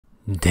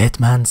Dead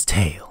Man's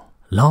Tale.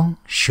 Long,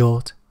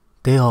 short,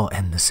 they all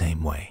end the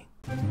same way.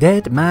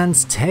 Dead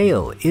Man's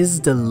Tale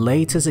is the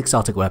latest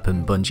exotic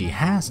weapon Bungie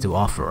has to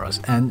offer us,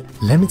 and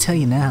let me tell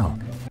you now,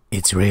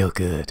 it's real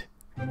good.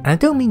 And I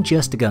don't mean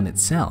just the gun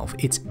itself,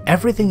 it's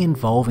everything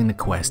involving the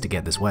quest to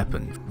get this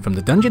weapon. From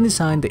the dungeon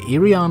design, the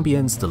eerie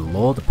ambience, the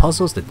lore, the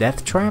puzzles, the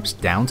death traps,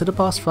 down to the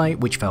boss fight,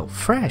 which felt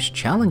fresh,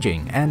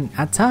 challenging, and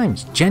at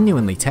times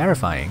genuinely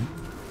terrifying.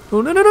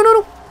 Oh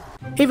no!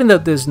 Even though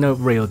there's no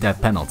real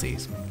death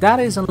penalties. That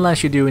is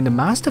unless you're doing the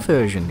master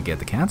version to get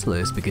the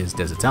catalyst because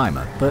there's a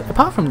timer, but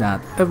apart from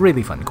that, a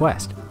really fun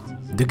quest.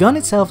 The gun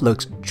itself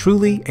looks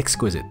truly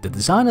exquisite. The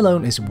design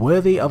alone is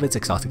worthy of its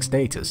exotic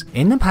status.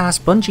 In the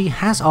past, Bungie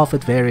has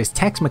offered various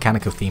text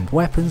mechanical themed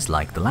weapons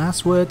like the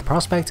Last Word,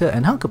 Prospector,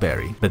 and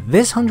Huckleberry, but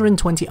this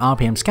 120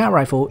 RPM scout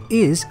rifle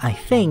is, I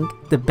think,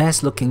 the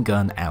best looking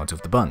gun out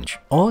of the bunch.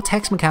 All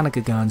text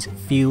mechanical guns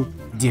feel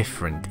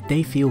different,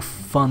 they feel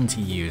fun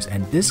to use,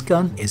 and this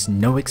gun is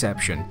no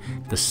exception.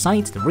 The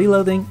sight, the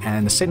reloading,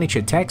 and the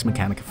signature text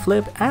mechanical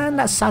flip, and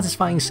that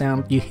satisfying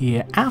sound you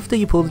hear after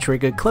you pull the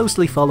trigger,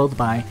 closely followed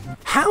by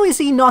 "How is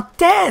he not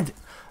dead?"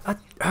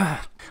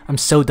 I'm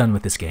so done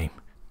with this game.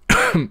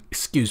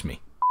 Excuse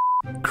me.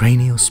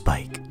 Cranial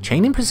Spike.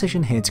 Chaining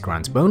precision hits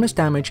grants bonus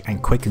damage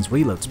and quickens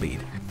reload speed.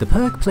 The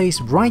perk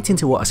plays right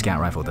into what a scout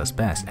rifle does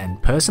best,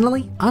 and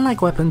personally, I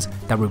like weapons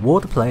that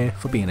reward the player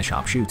for being a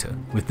sharpshooter.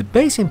 With the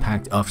base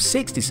impact of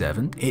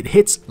 67, it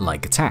hits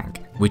like a tank,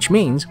 which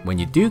means when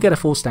you do get a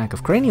full stack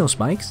of cranial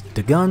spikes,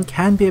 the gun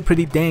can be a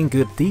pretty dang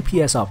good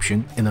DPS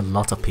option in a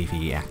lot of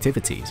PvE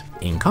activities.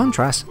 In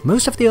contrast,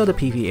 most of the other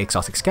PvE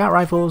exotic scout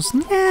rifles,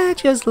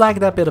 just lack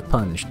that bit of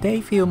punch.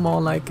 They feel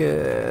more like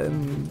a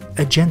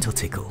gentle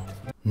tickle.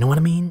 Know what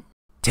I mean?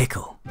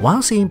 Tickle.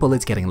 While seeing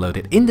bullets getting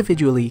loaded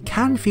individually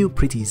can feel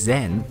pretty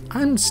zen,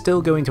 I'm still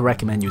going to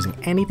recommend using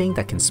anything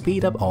that can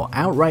speed up or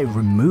outright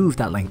remove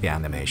that lengthy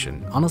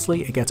animation.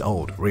 Honestly, it gets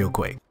old real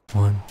quick.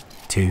 1,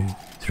 2,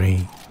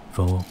 3,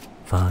 4,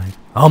 5.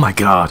 Oh my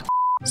god!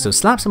 So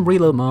slap some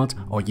reload mods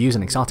or use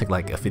an exotic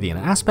like Ophidian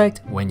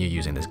Aspect when you're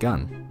using this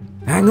gun.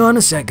 Hang on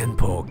a second,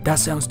 Pork. That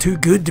sounds too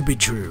good to be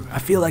true. I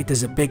feel like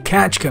there's a big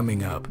catch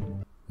coming up.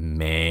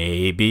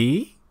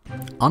 Maybe?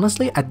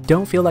 Honestly, I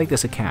don't feel like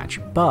there's a catch,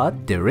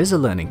 but there is a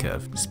learning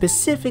curve,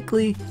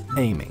 specifically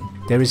aiming.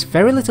 There is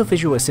very little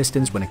visual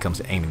assistance when it comes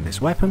to aiming this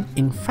weapon.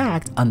 In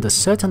fact, under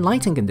certain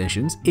lighting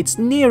conditions, it's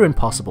near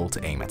impossible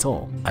to aim at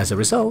all. As a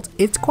result,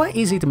 it's quite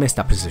easy to miss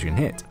that precision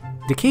hit.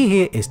 The key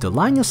here is to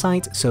line your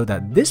sight so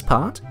that this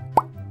part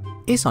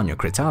is on your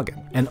crit target,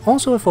 and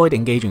also avoid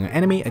engaging an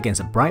enemy against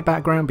a bright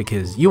background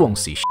because you won't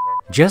see shit.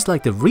 Just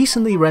like the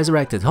recently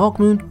resurrected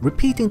Hawkmoon,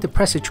 repeating the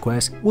Presage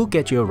quest will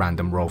get you a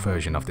random raw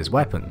version of this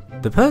weapon.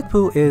 The perk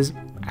pool is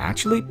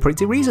actually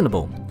pretty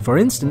reasonable. For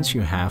instance,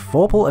 you have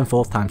 4 pull and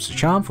 4th times the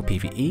charm for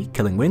PvE,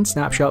 killing wind,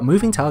 snapshot,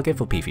 moving target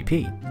for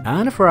PvP,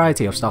 and a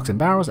variety of stocks and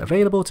barrels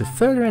available to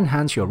further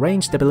enhance your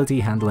range,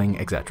 stability, handling,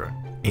 etc.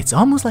 It's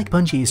almost like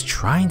Bungie is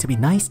trying to be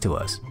nice to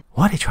us.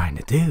 What are they trying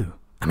to do?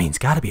 I mean, it's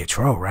gotta be a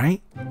troll,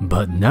 right?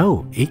 But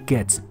no, it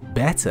gets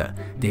better.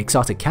 The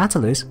exotic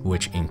catalyst,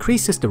 which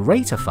increases the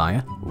rate of fire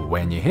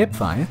when you hip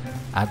fire,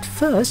 at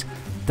first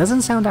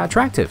doesn't sound that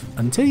attractive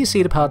until you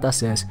see the part that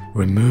says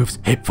removes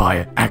hip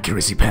fire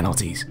accuracy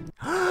penalties.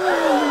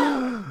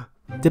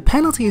 The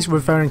penalty is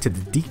referring to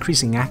the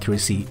decreasing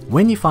accuracy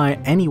when you fire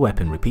any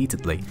weapon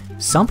repeatedly.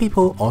 Some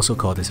people also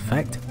call this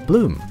effect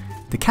bloom.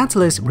 The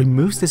catalyst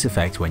removes this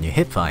effect when you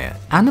hip fire,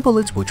 and the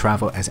bullets will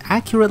travel as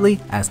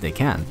accurately as they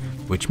can,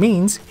 which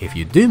means if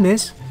you do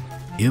miss,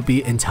 it'll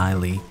be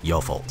entirely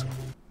your fault.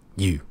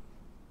 You.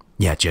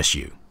 Yeah, just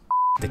you.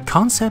 The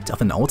concept of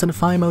an alternate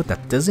fire mode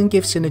that doesn't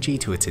give synergy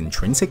to its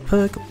intrinsic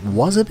perk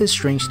was a bit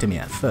strange to me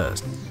at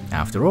first.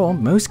 After all,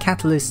 most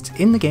catalysts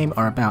in the game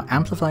are about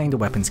amplifying the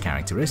weapon's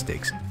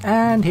characteristics,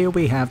 and here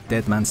we have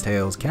Dead Man's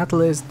Tale's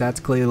catalyst that's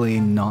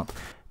clearly not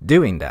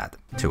doing that.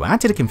 To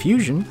add to the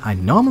confusion, I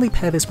normally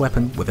pair this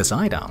weapon with a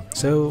sidearm,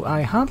 so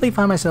I hardly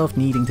find myself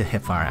needing to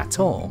hipfire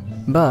at all.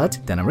 But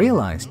then I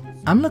realized,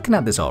 I'm looking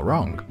at this all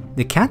wrong.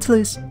 The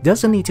catalyst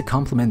doesn't need to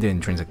complement the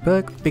intrinsic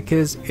perk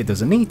because it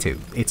doesn't need to.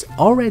 It's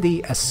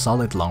already a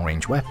solid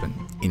long-range weapon.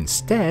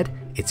 Instead,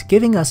 it's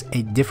giving us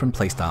a different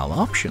playstyle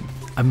option.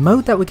 A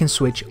mode that we can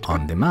switch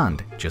on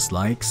demand, just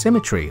like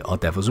Symmetry or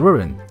Devil's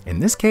Ruin. In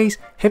this case,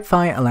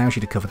 hipfire allows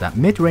you to cover that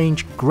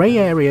mid-range, grey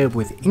area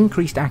with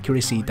increased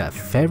accuracy that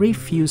very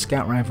few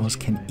scout rifles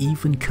can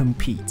even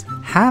compete.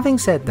 Having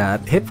said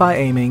that, hipfire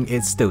aiming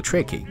is still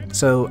tricky,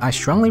 so I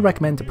strongly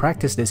recommend to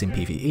practice this in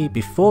PvE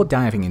before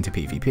diving into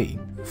PvP.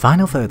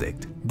 Final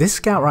verdict. This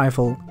scout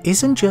rifle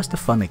isn't just a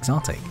fun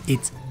exotic,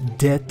 it's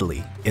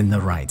deadly in the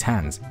right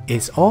hands.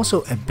 It's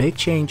also a big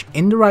change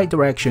in the right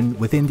direction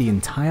within the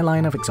entire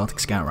line of exotic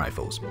scout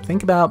rifles.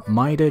 Think about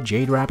Mida,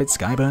 Jade Rabbit,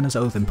 Skyburner's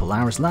Oath, and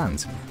Polaris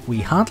Lance. We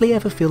hardly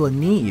ever feel a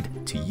need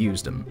to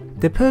use them.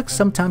 The perks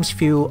sometimes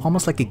feel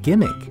almost like a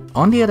gimmick.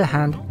 On the other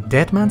hand,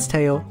 Dead Man's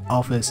Tale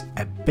offers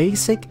a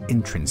basic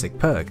intrinsic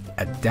perk,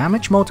 a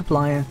damage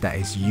multiplier that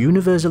is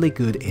universally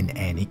good in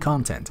any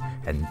content,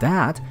 and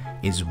that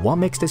is what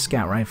makes this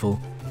scout rifle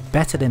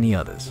better than the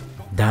others.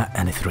 That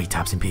and the 3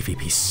 taps in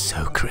PvP is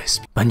so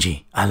crisp.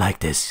 Bungie, I like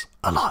this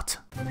a lot.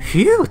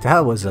 Phew,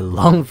 that was a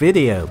long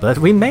video, but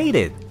we made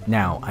it.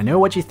 Now, I know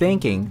what you're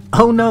thinking.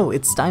 Oh no,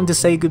 it's time to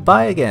say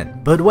goodbye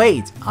again. But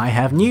wait, I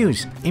have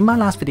news. In my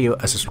last video,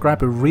 a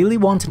subscriber really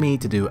wanted me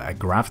to do a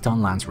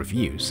Graviton Lance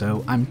review,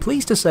 so I'm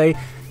pleased to say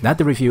that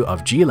the review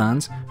of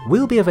G-Lance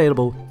will be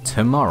available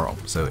tomorrow.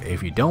 So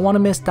if you don't want to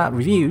miss that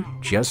review,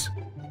 just...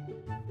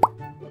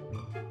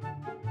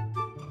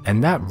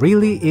 And that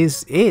really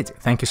is it.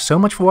 Thank you so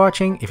much for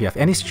watching. If you have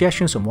any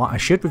suggestions on what I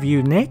should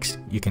review next,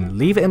 you can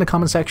leave it in the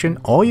comment section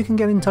or you can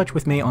get in touch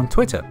with me on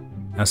Twitter.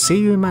 I'll see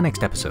you in my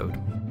next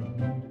episode.